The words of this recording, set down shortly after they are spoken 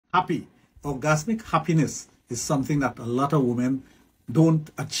happy. Orgasmic happiness is something that a lot of women don't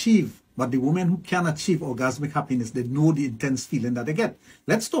achieve. But the women who can achieve orgasmic happiness, they know the intense feeling that they get.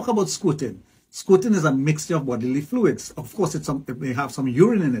 Let's talk about squirting. Squirting is a mixture of bodily fluids. Of course, it may have some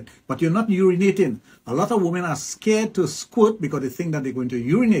urine in it, but you're not urinating. A lot of women are scared to squirt because they think that they're going to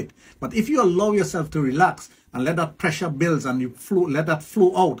urinate. But if you allow yourself to relax and let that pressure build and you let that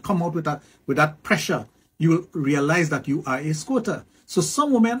flow out, come out with that pressure, you will realize that you are a squirter. So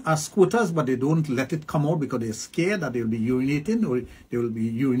some women are squirters, but they don't let it come out because they're scared that they'll be urinating or they will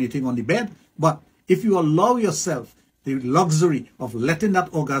be urinating on the bed. But if you allow yourself the luxury of letting that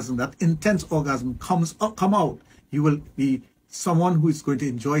orgasm, that intense orgasm come out, you will be someone who is going to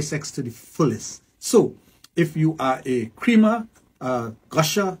enjoy sex to the fullest. So if you are a creamer, a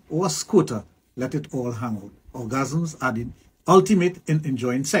gusher, or a squirter, let it all hang out. Orgasms are the ultimate in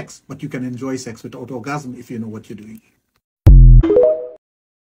enjoying sex, but you can enjoy sex without orgasm if you know what you're doing.